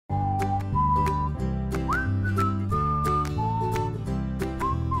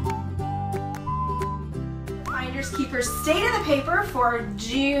Finders Keepers State of the Paper for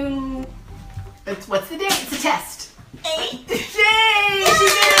June. What's the date? It's a test. 8th. Yay! She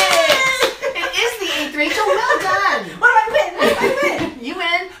did it! It is the 8th, Rachel. Well done. What do I win? You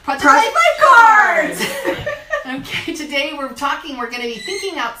win Project Life cards. Okay, today we're going to be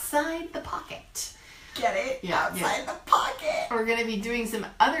thinking outside the pocket. Get it? Yeah, outside the pocket. We're going to be doing some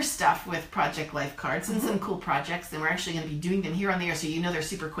other stuff with Project Life cards and some cool projects, and we're actually going to be doing them here on the air, so you know they're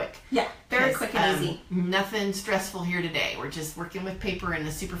super quick. Yeah, very quick and easy. Nothing stressful here today. We're just working with paper in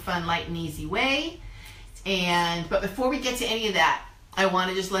a super fun, light, and easy way. But before we get to any of that, I want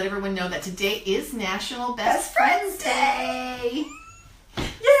to just let everyone know that today is National Best Friends Day. Yay!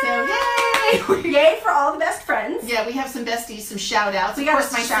 So yay! Yay for all the best friends. Yeah, we have some besties, some shout outs. Of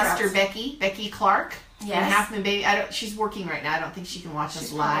course, my sister Becky Clark. Yes. And Half Moon Baby. She's working right now. I don't think she can watch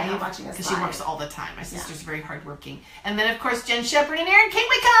us live because she works all the time. My sister's very hardworking. And then, of course, Jen Shepherd and Erin King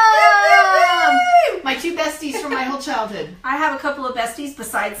Wickham. My two besties from my whole childhood. I have a couple of besties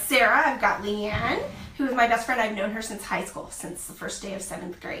besides Sarah. I've got Leanne, who is my best friend. I've known her since high school, since the first day of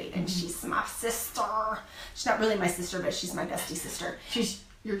 7th grade. And she's my sister. She's not really my sister, but she's my bestie sister. She's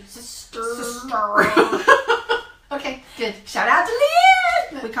your sister. Okay, good. Shout out to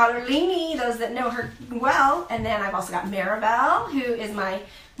Leanne. We call her Leanie, those that know her well. And then I've also got Maribel, who is my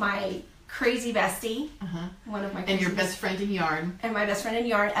crazy bestie. One of my and your best friend in yarn. And my best friend in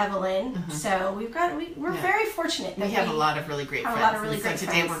yarn, Evelyn. So we're very fortunate. We have a lot of really great friends. A lot of really great so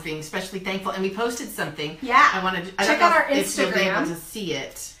today friends. we're being especially thankful. And we posted something. Yeah. I want to check out our Instagram. If you'll be able to see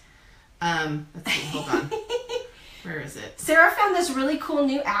it. Let's see. Hold on. Where is it? Sarah found this really cool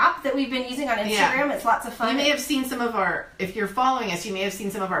new app that we've been using on Instagram. Yeah. It's lots of fun. You may have seen some of if you're following us, you may have seen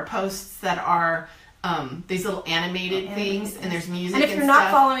some of our posts that are these little animated things, and there's music and if you're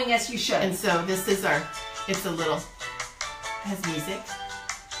not following us, you should. And so this is it's a little, has music.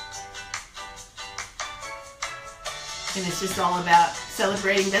 And it's just all about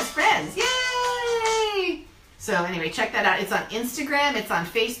celebrating best friends. Yay! So anyway, check that out. It's on Instagram, it's on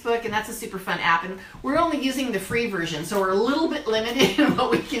Facebook, and that's a super fun app. And we're only using the free version, so we're a little bit limited in what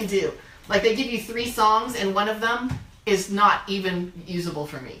we can do. Like they give you 3 songs, and one of them is not even usable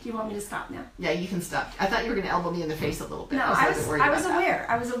for me. Do you want me to stop now? Yeah, you can stop. I thought you were going to elbow me in the face a little bit. No, I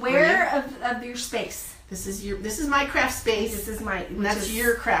was aware of your space. This is my craft space. This is my. That's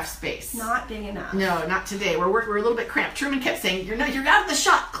your craft space. Not big enough. No, not today. We're a little bit cramped. Truman kept saying, "You're out of the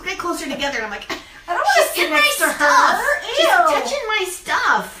shot. Get closer together." And I'm like, I don't want to sit next to her. She's touching my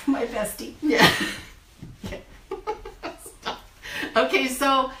stuff. My bestie. Yeah. Okay,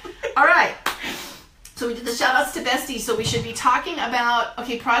 so all right. So we did the shout outs to besties. So we should be talking about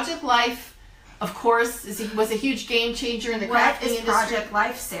Project Life. Of course, was a huge game changer in the crafting industry. What is Project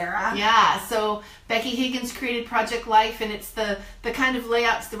Life, Sarah? Yeah, so Becky Higgins created Project Life, and it's the kind of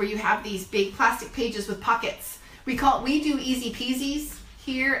layouts where you have these big plastic pages with pockets. We do easy peasies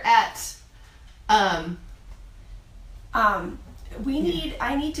here at. I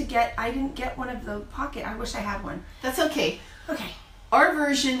didn't get one of the pocket. I wish I had one. That's okay. Okay. Our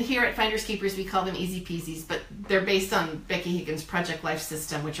version here at Finders Keepers, we call them easy peasies, but they're based on Becky Higgins' Project Life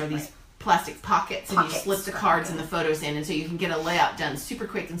system, which are these plastic pockets, and you slip the cards and the photos in, and so you can get a layout done super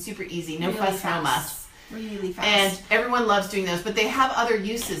quick and super easy, no fuss, no muss. Really fast. And everyone loves doing those, but they have other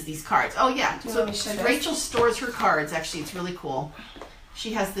uses, these cards. Oh yeah, so Rachel stores her cards. Actually, it's really cool.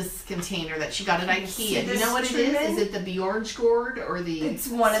 She has this container that she got at IKEA. Do you know what it is? Is it the Bjornsgård or the? It's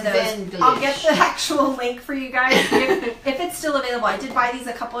one of those. I'll get the actual link for you guys if it's still available. I did buy these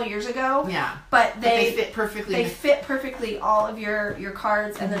a couple of years ago. Yeah. But they fit perfectly. They fit perfectly all of your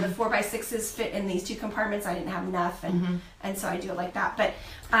cards, and then the 4x6s fit in these 2 compartments. I didn't have enough, and so I do it like that. But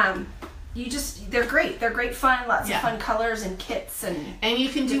they're great. They're great fun. Lots of fun colors and kits and you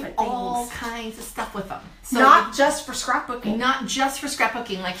can do all kinds of stuff with them. So not just for scrapbooking. Not just for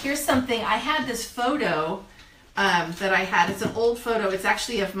scrapbooking. Like here's something. I had this photo that I had. It's an old photo. It's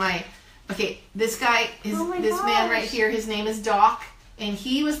actually of my. Okay, this guy is this man right here. His name is Doc, and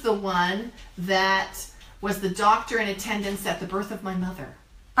he was the one that was the doctor in attendance at the birth of my mother.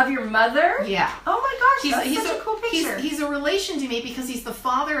 Of your mother? Yeah. Oh my gosh, that's such a cool picture. He's a relation to me because he's the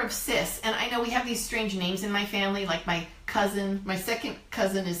father of Sis. And I know we have these strange names in my family, like my second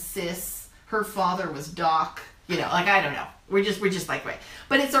cousin is Sis. Her father was Doc. I don't know. We're just like, right.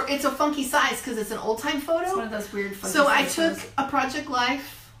 But it's a funky size because it's an old-time photo. It's one of those weird funky So I took a Project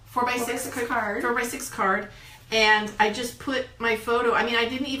Life 4x6 card, and I just put my photo. I mean, I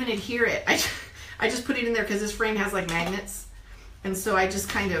didn't even adhere it. I just put it in there because this frame has like magnets. And so I just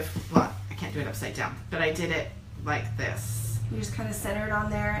kind of, I can't do it upside down, but I did it like this. You just kind of center it on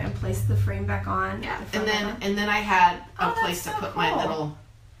there and place the frame back on. Yeah, and then I had a place to put my little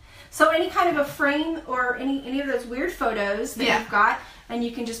So any kind of a frame or any of those weird photos that you've got, and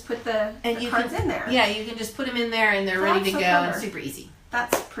you can just put the cards in there. Yeah, you can just put them in there and they're ready to go. And super easy.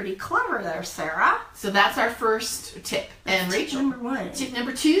 That's pretty clever there, Sarah. So that's our first tip. And Rachel, tip number 1. Tip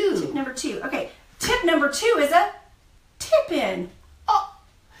number 2. Tip number 2. Okay. Tip number 2 is a tip-in. Oh.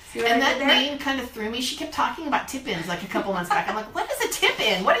 And that name kind of threw me. She kept talking about tip-ins like a couple months back. I'm like, what is a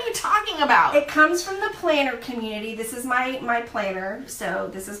tip-in? What are you talking about? It comes from the planner community. This is my planner, so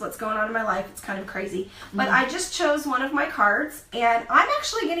this is what's going on in my life. It's kind of crazy. But I just chose one of my cards, and I'm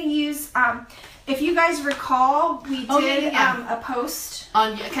actually going to use, if you guys recall, we did a post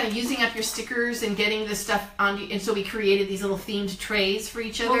on kind of using up your stickers and getting this stuff on, and so we created these little themed trays for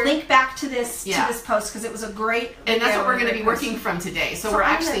each other. We'll link back to this post because it was a great. And that's what we're going to be working from today. So we're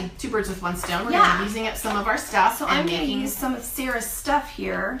actually 2 birds with 1 stone. We're going to be using up some of our stuff. So I'm going to use some of Sarah's stuff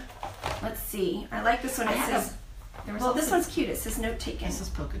here. Let's see. I like this one. It says. Well, this one's cute. It says note taken. This is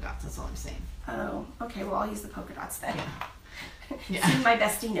polka dots. That's all I'm saying. Oh, okay. Well, I'll use the polka dots then. Yeah. See, my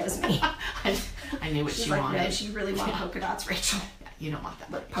bestie knows me. I knew what she wanted. No, she really wanted polka dots, Rachel. Yeah, you don't want that.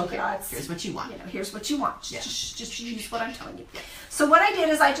 Look, polka dots. Here's what you want. Here's what you want. Just use what I'm telling you. Yeah. So what I did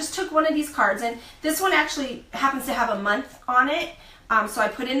is I just took one of these cards, and this one actually happens to have a month on it. So I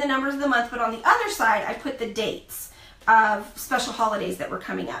put in the numbers of the month, but on the other side, I put the dates of special holidays that were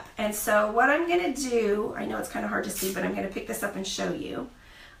coming up. And so what I'm going to do, I know it's kind of hard to see, but I'm going to pick this up and show you.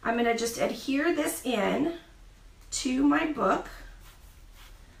 I'm going to just adhere this in to my book.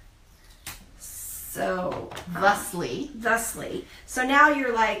 So thusly. So now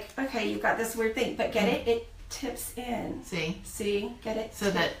you're like, okay, you've got this weird thing, but get it? It tips in. See, get it? So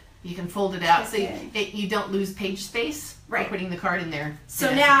that you can fold it out, so you don't lose page space by putting the card in there.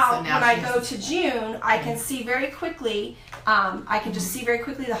 So now when I go to June, I can see very quickly. I can just see very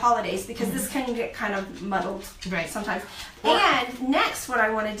quickly the holidays because this can get kind of muddled sometimes. And next, what I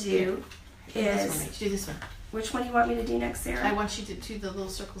want to do is do this one. Which one do you want me to do next, Sarah? I want you to do the little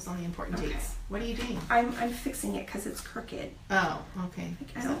circles on the important dates. What are you doing? I'm fixing it because it's crooked. Oh, okay.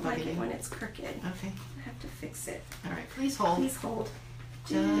 I don't like it when it's crooked. Okay. I have to fix it. All right, please hold. Please hold.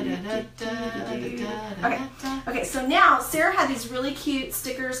 Okay, so now Sarah had these really cute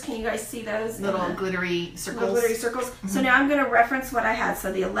stickers. Can you guys see those? Little glittery circles. So now I'm going to reference what I had.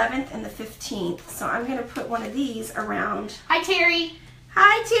 So the 11th and the 15th. So I'm going to put one of these around. Hi, Terry.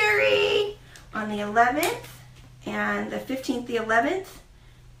 Hi, Terry. On the 11th and the 15th. The 11th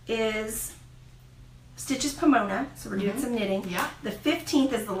is Stitches Pomona. So we're doing some knitting. Yeah. The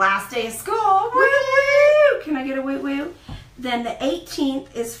 15th is the last day of school. Woo woo! Can I get a woo woo? Then the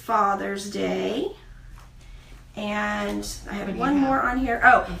 18th is Father's Day. And I have one more on here.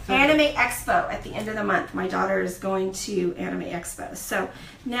 Oh, Anime Expo at the end of the month. My daughter is going to Anime Expo. So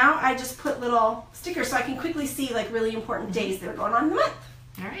now I just put little stickers so I can quickly see like really important days that are going on in the month.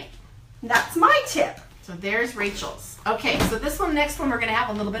 All right. That's my tip. So there's Rachel's. Okay, so this next one we're going to have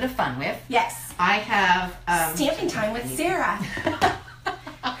a little bit of fun with. Yes. I have... Stamping time with Sarah.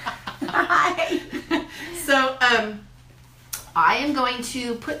 Hi. So, I am going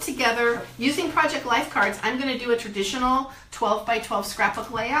to put together, using Project Life cards, I'm going to do a traditional 12 by 12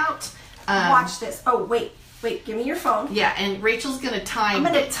 scrapbook layout. Watch this. Oh, wait, give me your phone. Yeah, and Rachel's going to time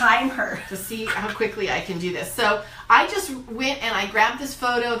I'm going to time her. To see how quickly I can do this. So I just went and I grabbed this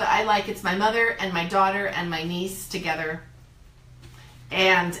photo that I like. It's my mother and my daughter and my niece together.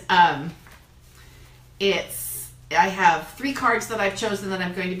 And I have 3 cards that I've chosen that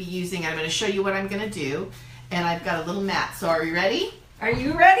I'm going to be using. I'm going to show you what I'm going to do. And I've got a little mat. So are you ready? Are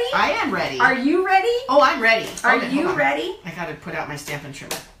you ready? I am ready. Are you ready? Oh, I'm ready. Are you ready? I got to put out my Stampin'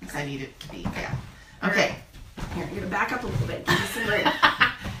 Trimmer because I need it to be, yeah. Okay. Here, I'm going to back up a little bit. Give you some room.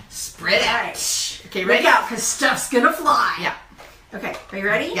 Spread out. Right. Okay, ready? Look out, because stuff's going to fly. Yeah. Okay, are you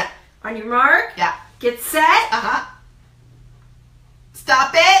ready? Yeah. On your mark. Yeah. Get set. Uh-huh.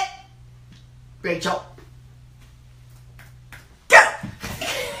 Stop it. Rachel. Go.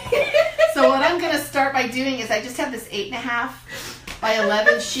 So what I'm going to start by doing is I just have this 8.5 by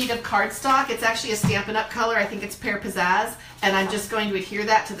 11 sheet of cardstock. It's actually a Stampin' Up! Color. I think it's Pear Pizzazz. And I'm just going to adhere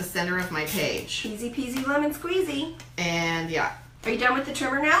that to the center of my page. Easy peasy lemon squeezy. And yeah. Are you done with the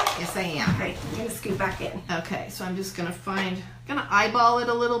trimmer now? Yes, I am. Okay, I'm going to scoot back in. Okay, so I'm just going to eyeball it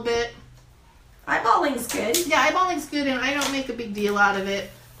a little bit. Eyeballing's good. Yeah, eyeballing's good, and I don't make a big deal out of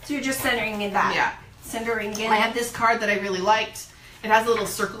it. So you're just centering in that. Yeah. Centering in. I have this card that I really liked. It has a little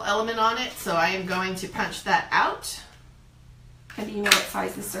circle element on it, so I am going to punch that out. And do you know what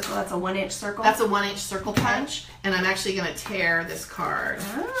size this circle? That's a 1-inch circle? That's a 1-inch circle punch, and I'm actually going to tear this card.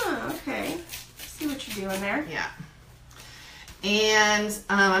 Oh, okay. See what you're doing there. Yeah. And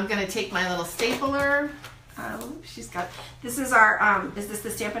I'm going to take my little stapler, She's got, this is our, is this the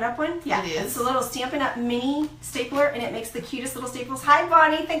Stampin' Up one? Yeah, it is. It's a little Stampin' Up mini stapler, and it makes the cutest little staples. Hi,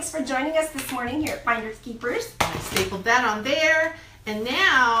 Bonnie. Thanks for joining us this morning here at Finders Keepers. I stapled that on there, and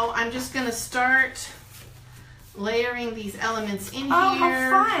now I'm just going to start layering these elements in here. Oh,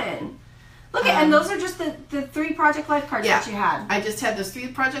 how fun. Look at, and those are just the 3 Project Life cards that you had. I just had those 3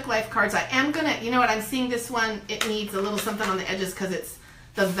 Project Life cards. I am going to, you know what, I'm seeing this one, it needs a little something on the edges because it's,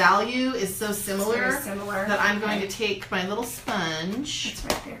 the value is so similar, that I'm going to take my little sponge. It's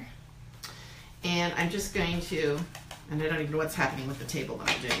right there. And I'm just going to, and I don't even know what's happening with the table when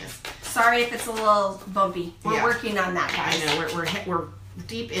I'm doing this. Sorry if it's a little bumpy. We're working on that, guys. I know, we're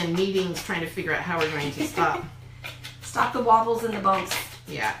deep in meetings trying to figure out how we're going to stop. Stop the wobbles and the bumps.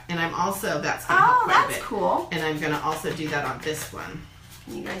 Yeah, and I'm also, that's going to help quite a bit. That's cool. And I'm going to also do that on this one.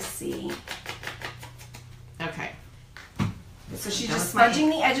 Can you guys see? Okay. So she's just sponging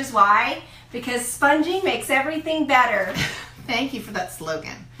the edges. Why? Because sponging makes everything better. Thank you for that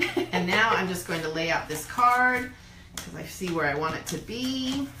slogan. And now I'm just going to lay out this card because I see where I want it to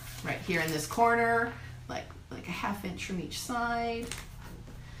be. Right here in this corner, like a ½ inch from each side.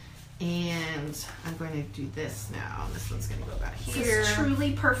 And I'm going to do this now. This one's going to go about here. This is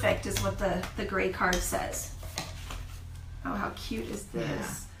truly perfect is what the gray card says. Oh, how cute is this?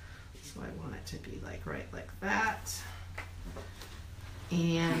 Yeah. So I want it to be like right like that.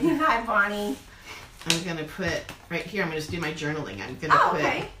 And hi, Bonnie. I'm going to put, right here, I'm going to just do my journaling. I'm going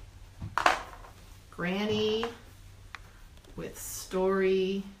to put Granny with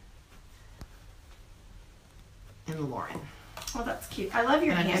Story and Lauren. Oh, that's cute. I love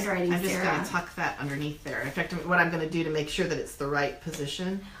your handwriting, I'm just Sarah. going to tuck that underneath there. In fact, what I'm going to do to make sure that it's the right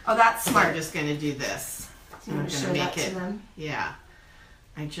position. Oh, that's smart. I'm just going to do this. So I'm going to make it. Yeah.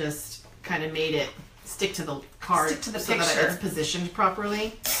 I just kind of made it stick to the card so that it's positioned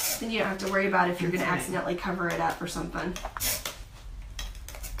properly. Then you don't have to worry about if you're going to accidentally cover it up or something.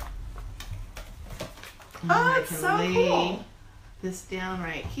 Oh, it's so cool. This down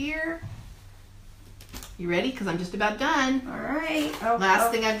right here. You ready? Because I'm just about done. All right.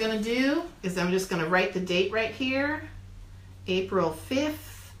 Last thing I'm going to do is I'm just going to write the date right here. April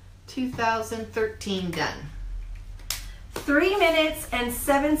 5th, 2013, done. 3 minutes and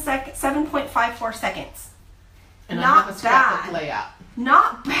 7.54 seconds. And not I have a scrapbook layout.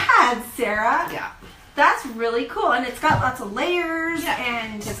 Not bad, Sarah. Yeah. That's really cool, and it's got lots of layers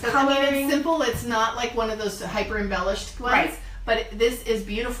and it's coloring. I mean, it's simple. It's not like one of those hyper embellished ones. Right. But this is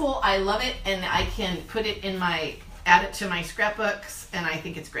beautiful. I love it, and I can put it in add it to my scrapbooks, and I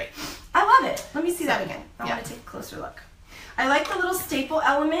think it's great. I love it. Let me see that again. I want to take a closer look. I like the little staple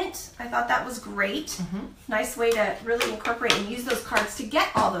element. I thought that was great. Mm-hmm. Nice way to really incorporate and use those cards to get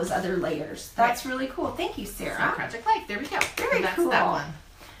all those other layers. That's really cool. Thank you, Sarah. Project Life. There we go. Very that's cool. That one.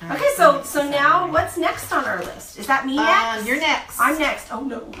 Okay, so now what's next on our list? Is that me next? You're next. I'm next. Oh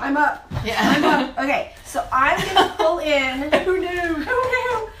no, I'm up. Yeah. I'm up. Okay, so I'm gonna pull in. Oh no.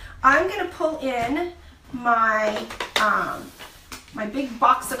 Oh no. I'm gonna pull in my my big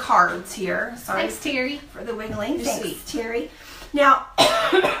box of cards here. Sorry, thanks, Terry, for the wiggling. You're Thanks, sweet. Terry. Now,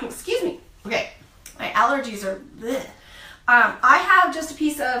 excuse me. Okay. My allergies are. Bleh. I have just a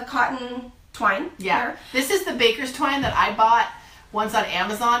piece of cotton twine. Yeah. Here. This is the baker's twine that I bought once on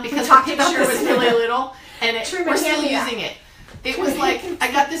Amazon because the picture was really little, and we're still yeah. using it. It was like,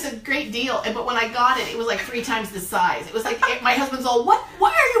 I got this a great deal, but when I got it, it was like 3 times the size. It was like, my husband's all, what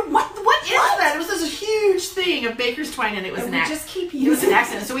is that? It was this huge thing of baker's twine, and it was an accident. Just keep using it. It was an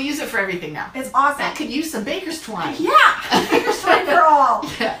accident, so we use it for everything now. It's awesome. That could use some baker's twine. Yeah, baker's twine for all.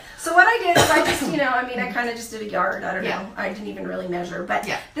 Yeah. So what I did is I just, I kind of just did a yard. I don't know. I didn't even really measure. But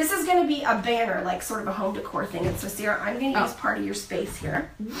this is going to be a banner, like sort of a home decor thing. And so, Sarah, I'm going to use part of your space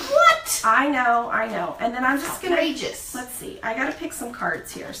here. What? I know. And then I'm just going to... Outrageous. Let's see. I got to pick some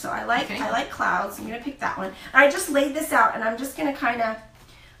cards here. So I like clouds. I'm going to pick that one. And I just laid this out, and I'm just going to kind of...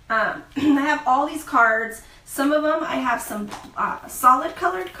 I have all these cards. Some of them I have some solid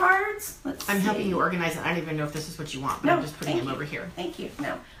colored cards. I'm helping you organize it. I don't even know if this is what you want, but I'm just putting them over here. Thank you.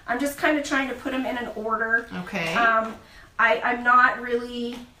 No, I'm just kind of trying to put them in an order. Okay. I'm not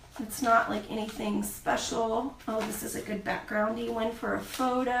really, it's not like anything special. Oh, this is a good backgroundy one for a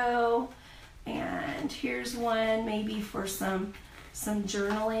photo. And here's one maybe for some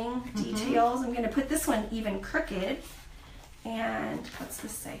journaling details. I'm going to put this one even crooked. And what's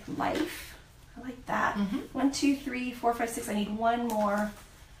this say? Life. I like that. 1, 2, 3, 4, 5, 6. I need one more.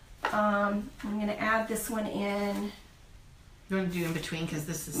 I'm going to add this one in. You want to do in between because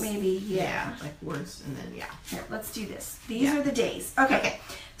this is maybe like words and then Here, let's do this. These are the days. Okay.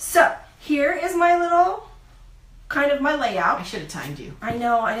 So here is my little kind of my layout. I should have timed you. I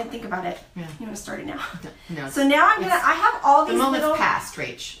know, I didn't think about it. Yeah. You want to start it now? No. So now I have all these the moment's little... past,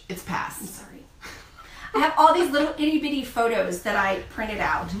 Rach. It's past. I'm sorry. I have all these little itty bitty photos that I printed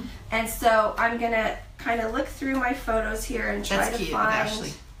out. Mm-hmm. And so I'm going to kind of look through my photos here and try That's to cute, find...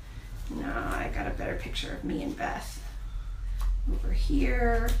 Ashley. No, I got a better picture of me and Beth over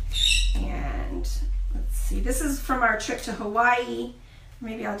here. And let's see. This is from our trip to Hawaii.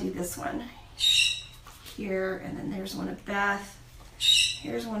 Maybe I'll do this one here. And then there's one of Beth.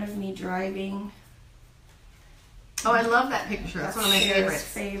 Here's one of me driving. Oh, I love that picture. That's one of my Sarah's favorites.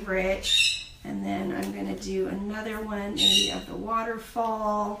 favorite. And then I'm going to do another one, maybe of the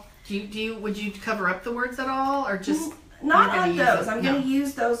waterfall. Would you cover up the words at all, or just not on those? I'm going to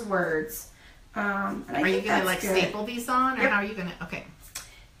use those words. And I are you think going to that's like good. staple these on, or Yep. how are you going to? Okay.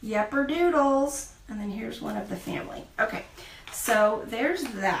 Yepper doodles. And then here's one of the family. Okay, so there's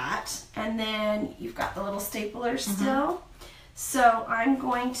that. And then you've got the little stapler still. So I'm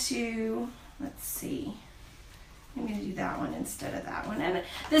going to, let's see. I'm going to do that one instead of that one. And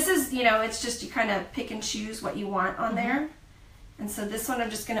this is, it's just you kind of pick and choose what you want on there. And so this one I'm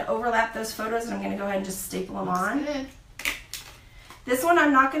just going to overlap those photos and I'm going to go ahead and just staple them on. Good. This one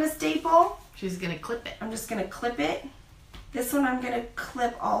I'm not going to staple. She's going to clip it. I'm just going to clip it. This one I'm going to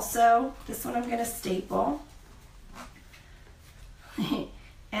clip also. This one I'm going to staple.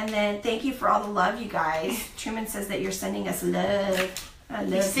 And then thank you for all the love, you guys. Truman says that you're sending us love. I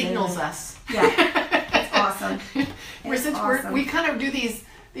love He signals love. us. Yeah, it's awesome. We kind of do these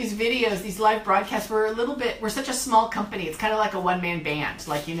videos, these live broadcasts. We're such a small company. It's kind of like a one-man band.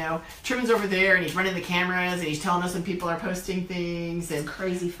 Like, Truman's over there and he's running the cameras and he's telling us when people are posting things. And it's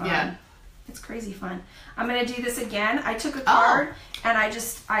crazy fun. Yeah. It's crazy fun. I'm going to do this again. I took a card and I tore it in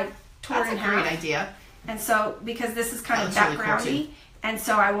half. That's a great idea. And so, because this is kind of Really cool backgroundy, too. and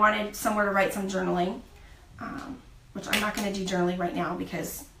so I wanted somewhere to write some journaling, which I'm not going to do journaling right now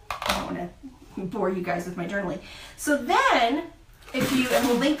because I don't want to bore you guys with my journaling. So then, and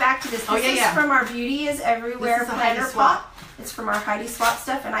we'll link back to this. This is from our Beauty is Everywhere This is a planner Heidi swap. pot. It's from our Heidi Swap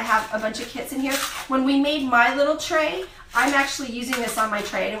stuff, and I have a bunch of kits in here. When we made my little tray, I'm actually using this on my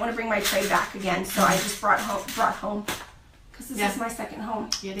tray. I didn't want to bring my tray back again, so I just brought home. Because this is my second home.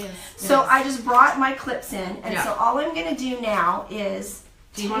 It is. So I just brought my clips in, and Yeah. so all I'm going to do now is...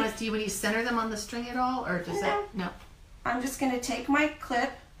 Do you want to center them on the string at all, or does no? I'm just going to take my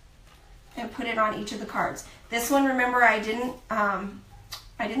clip and put it on each of the cards. This one, remember, I didn't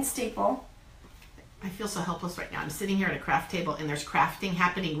staple. I feel so helpless right now. I'm sitting here at a craft table, and there's crafting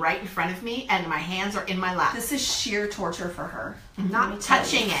happening right in front of me, and my hands are in my lap. This is sheer torture for her. Not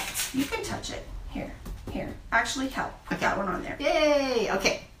touching it. You can touch it. Here. Actually, help. Put that one on there. Yay!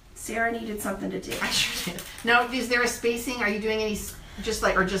 Okay. Sarah needed something to do. I sure did. Now, is there a spacing? Are you doing any, just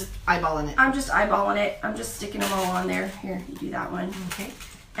eyeballing it? I'm just eyeballing it. I'm just sticking them all on there. Here, you do that one. Okay.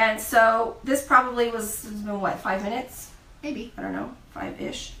 And so this probably has been, what, 5 minutes? Maybe. I don't know,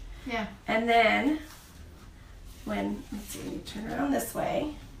 5-ish. Yeah. And then, let's see, you turn it around this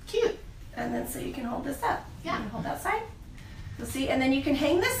way. Cute. And then so you can hold this up. Yeah. You can hold that side. So see, and then you can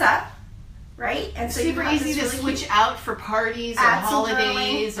hang this up, right? And so super you have easy this to really switch out for parties or Add some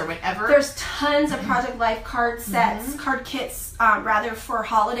holidays or whatever. There's tons of Project Life card sets, card kits, rather for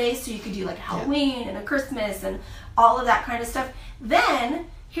holidays. So you could do like Halloween and a Christmas and all of that kind of stuff. Then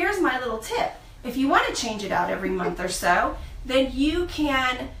here's my little tip. If you want to change it out every month or so, then you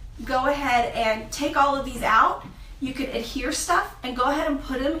can go ahead and take all of these out. You could adhere stuff and go ahead and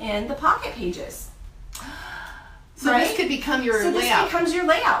put them in the pocket pages. So this could become your layout. So this becomes your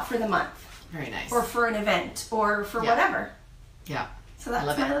layout for the month. Very nice. Or for an event, or for whatever. Yeah. So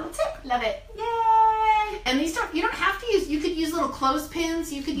that's my little tip. Love it. Yay! And these you don't have to use, you could use little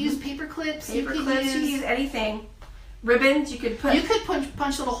clothespins, you could use paper clips. You could use anything. Ribbons, you could put. You could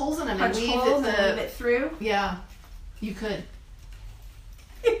punch little holes in them punch and weave holes and weave it through. Yeah, you could.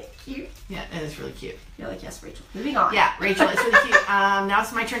 Cute. Yeah, it is really cute. You're like, yes, Rachel. Moving on. Yeah, Rachel, it's really cute. Now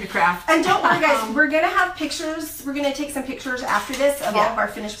it's my turn to craft. And don't worry, guys. We're gonna have pictures. We're gonna take some pictures after this of all of our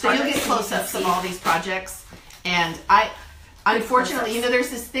finished so projects. You'll get close-ups of all these projects. And unfortunately, there's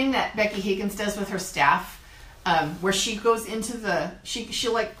this thing that Becky Higgins does with her staff, where she goes into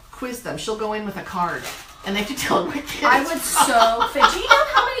she'll like quiz them. She'll go in with a card, and they have to tell her what kid. I would so fit. Do you know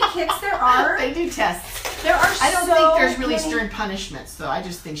how many kits there are? They do tests. There are. I don't think there's really stern punishments, though. I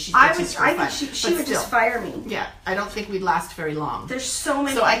just think she. I think she would just fire me. Yeah, I don't think we'd last very long. There's so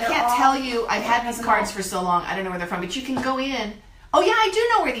many. So I can't tell you. I've had these cards for so long. I don't know where they're from, but you can go in. Oh yeah, I do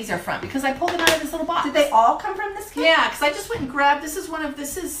know where these are from because I pulled them out of this little box. Did they all come from this kit? Yeah, because I just went and grabbed. This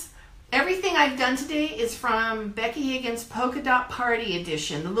is Everything I've done today is from Becky Higgins' Polka Dot Party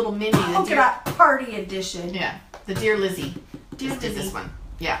Edition, the little mini. Polka Dot Party Edition. Yeah, the Dear Lizzie. Dear Just did Lizzie. this one.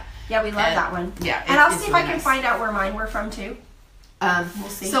 Yeah. Yeah, we love that one. Yeah. And I'll see if I really can nice. find out where mine were from too. We'll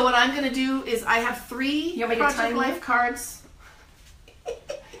see. So what I'm going to do is I have 3 You want me to Project time Life you? cards.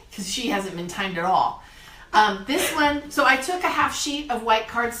 Because she hasn't been timed at all. This one, so I took a half sheet of white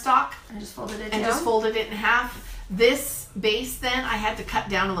cardstock I just folded it and down. just folded it in half. This base then I had to cut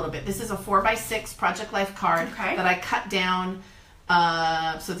down a little bit. This is a 4x6 Project Life card that I cut down.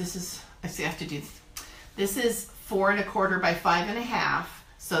 So this is, I see I have to do this is 4 1/4 by 5 1/2.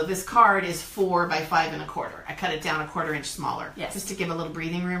 So this card is 4 by 5 1/4. I cut it down 1/4 inch smaller. Yes. Just to give a little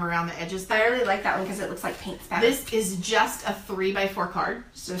breathing room around the edges I there. really like that one because it looks like paint spatter. This is just a 3x4 card.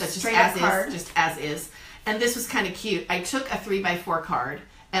 So That's just straight as up card. is, just as is. And this was kind of cute. I took a 3x4 card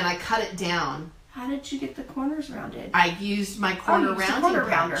and I cut it down. How did you get the corners rounded? I used my corner you used a rounding corner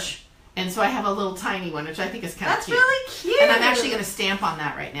rounder. punch. And so I have a little tiny one, which I think is kind of That's cute. really cute. And I'm actually going to stamp on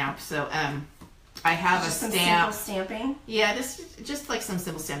that right now. So I have just a some stamp. simple stamping. Yeah, this just like some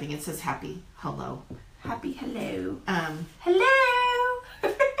simple stamping. It says happy hello. Happy hello. Um,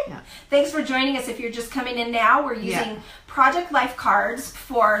 Hello. Yeah. Thanks for joining us. If you're just coming in now, we're using Yeah. Project Life cards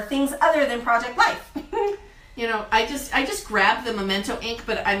for things other than Project Life. You know, I just grabbed the Memento ink,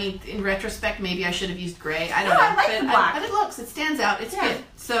 but I mean, in retrospect, maybe I should have used gray. I don't No, know. I like but the black. But it looks, it stands out. It's Yeah. good.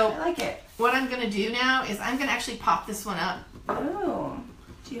 So I like it. what I'm going to do now is I'm going to actually pop this one up. Oh,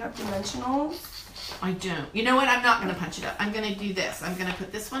 do you have dimensionals? I don't. You know what? I'm not going to punch it up. I'm going to do this. I'm going to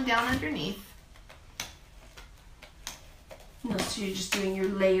put this one down underneath. No, so you're just doing your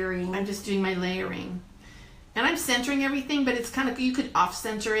layering. I'm just doing my layering. And I'm centering everything, but it's kind of, you could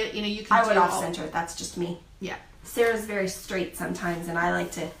off-center it. You know, you can I would do off all- center it. That's just me. Yeah. Sarah's very straight sometimes, and I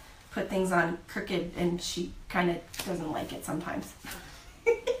like to put things on crooked, and she kind of doesn't like it sometimes.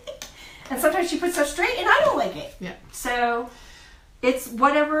 And sometimes she puts stuff straight, and I don't like it. Yeah. So it's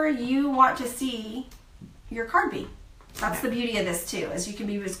whatever you want to see your card be. That's the beauty of this too, is you can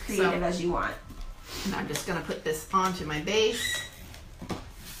be as creative as you want. And I'm just going to put this onto my base.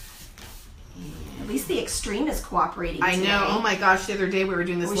 At least the extreme is cooperating. I today. know. Oh my gosh, the other day we were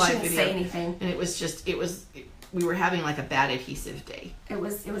doing this We live shouldn't video. say anything. And it was just, we were having like a bad adhesive day. It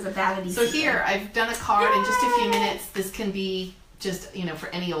was a bad adhesive. So here, I've done a card in just a few minutes. This can be just, you know, for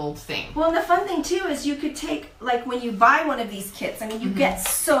any old thing. Well, and the fun thing too is you could take, like when you buy one of these kits, I mean, you get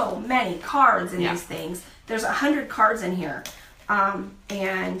so many cards in Yeah. these things. There's 100 cards in here.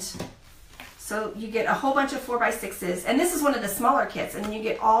 And so you get a whole bunch of 4x6s. And this is one of the smaller kits. And then you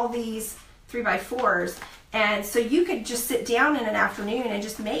get all these 3x4s. And so you could just sit down in an afternoon and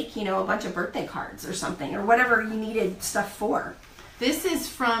just make, you know, a bunch of birthday cards or something, or whatever you needed stuff for. This is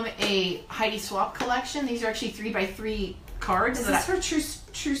from a Heidi Swap collection. These are actually 3x3 cards. Is this her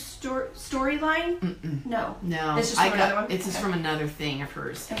true storyline? No. No, It's just from another one? It's just from another thing of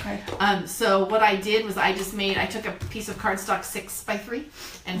hers. Okay. So what I did was I took a piece of cardstock 6x3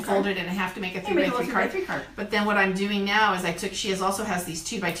 and folded it in half to make a You make a 3x3 card. 3x3 card. But then what I'm doing now is she also has these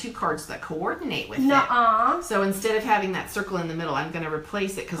 2x2 cards that coordinate with it. Nuh-uh. So instead of having that circle in the middle, I'm going to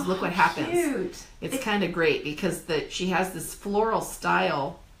replace it because look what happens. Cute. It's kind of great because she has this floral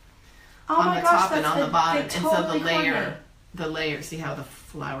style Oh on my the gosh, top and that's on the bottom, they and so totally the layer, see how the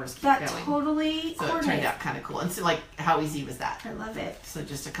flowers keep That going. totally So it coordinates. turned out kind of cool. And so like, how easy was that? I love it. So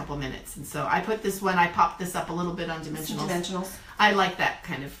just a couple minutes. And so I put this one, I popped this up a little bit on Some dimensionals. dimensionals. I like that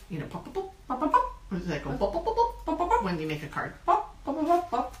kind of, you know, pop, pop, pop, Pop, pop, pop. it's like a pop, pop, pop, pop, Pop, pop, pop. when you make a card. Pop, pop, pop,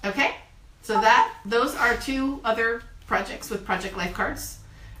 pop. Okay? So those are 2 other projects with Project Life cards.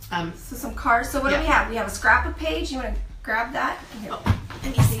 So some cards. So what do Yeah. we have? We have a scrapbook page. You want to grab that? Here.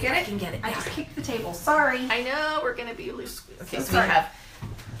 Let me see You get if I it? can get it. I just kicked the table. Sorry. I know, we're going to be loose. Okay, So so sorry. we have...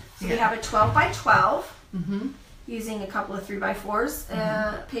 So we have a 12x12 Mm-hmm. using a couple of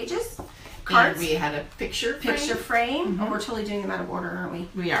 3x4s pages. And Cards. we had a picture frame. Mhm. Oh, we're totally doing them out of order, aren't we?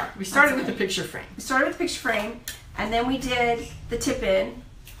 We are. We started That's with the okay. picture frame. We started with the picture frame, and then we did the tip-in.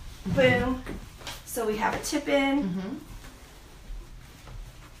 Boom. So we have a tip-in. Mm-hmm.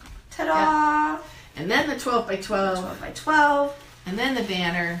 Ta-da! And then the 12x12. 12x12. And then the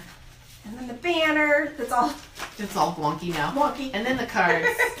banner. And then the banner. That's all It's all wonky now. wonky. And then the cards.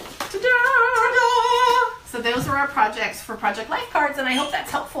 Ta-da! So those are our projects for Project Life cards, and I hope that's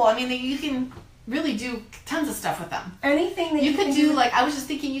helpful. I mean, you can really do tons of stuff with them. Anything that You could can do, like, I was just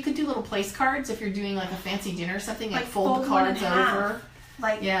thinking, you could do little place cards if you're doing, like, a fancy dinner or something, like fold the one in cards half. over.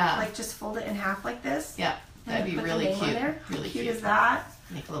 Like, Yeah. like just fold it in half like this. Yeah, that'd be Put the really name on cute. there. Really Cute cute. as that.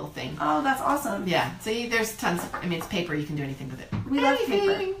 Make a little thing. Oh, that's awesome. Yeah, so there's tons. I mean, it's paper. You can do anything with it. We love paper.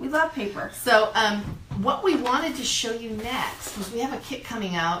 Anything. We love paper. So what we wanted to show you next was we have a kit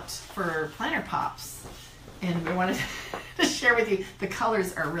coming out for Planner Pops, and we wanted to share with you. The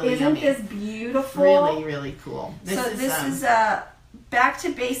colors are really yummy. Isn't this beautiful? Really, really cool. This is Back to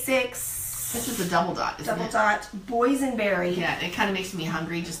Basics. This is a double dot, isn't double it? dot boysenberry. Yeah, it kind of makes me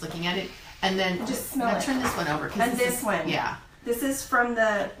hungry just looking at it. And then just smell it. Turn this one over. And this one. Yeah. This is from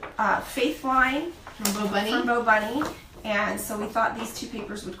the Faith line from Bo Bunny. From Bo Bunny. And so we thought these two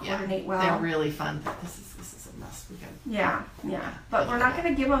papers would coordinate well. They're really fun. This is a must. Yeah. But we're not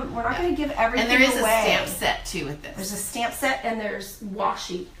going to give them. We're not going to give everything away. And there is a stamp set too with this. There's a stamp set and there's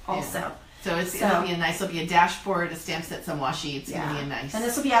washi also. Yeah. So it'll be a nice. It'll be a dashboard, a stamp set, some washi. It's going to be a nice. And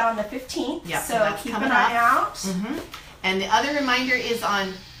this will be out on the 15th. Yeah. So keep an eye out. Mm-hmm. And the other reminder is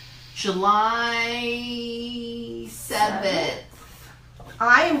on July 7th.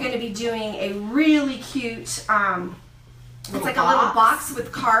 I am going to be doing a really cute. It's like a little box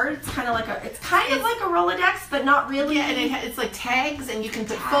with cards, kind of like a Rolodex, but not really. Yeah, and it's like tags, and you can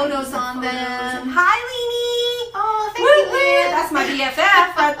put photos on them. Hi, Leanie. Oh, thank you, Leanie. That's my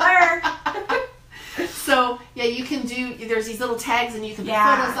BFF right there. So yeah, you can do. There's these little tags, and you can put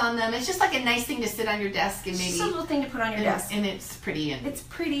photos on them. It's just like a nice thing to sit on your desk, and maybe just a little thing to put on your desk. And it's pretty. And it's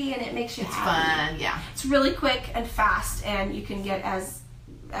pretty, and it makes you happy. Fun. Yeah. It's really quick and fast, and you can get as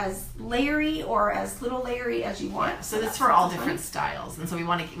layery or as little layery as you want. Yeah, so it's for all different styles, and so we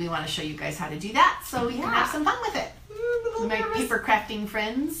want to show you guys how to do that, so we can have some fun with it. My paper crafting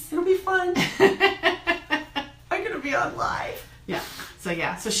friends. It'll be fun. I'm gonna be on live. Yeah.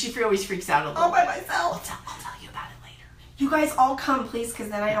 So she always freaks out a little. All by myself. I'll tell you about it later. You guys all come, please, because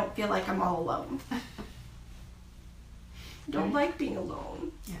then I don't feel like I'm all alone. I don't like being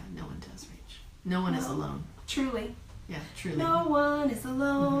alone. Yeah, no one does, Rach. No one is alone. Truly. Yeah, truly. No one is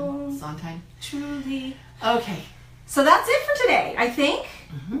alone. It's on time. Truly. Okay. So that's it for today, I think.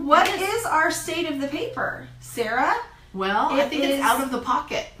 Mm-hmm. What is our state of the paper, Sarah? Well, I think it's out of the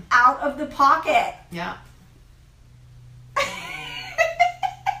pocket. Out of the pocket. Yeah.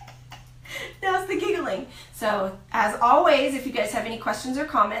 Now's the giggling. So, as always, if you guys have any questions or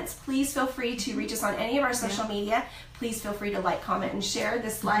comments, please feel free to reach us on any of our social media. Please feel free to like, comment, and share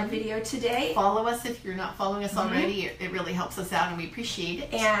this live video today. Follow us if you're not following us already. It really helps us out, and we appreciate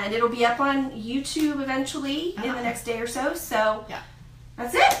it. And it'll be up on YouTube eventually in the next day or so. So,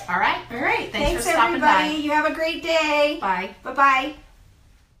 that's it. All right. All right. Thanks for stopping everybody. By. You have a great day. Bye. Bye-bye.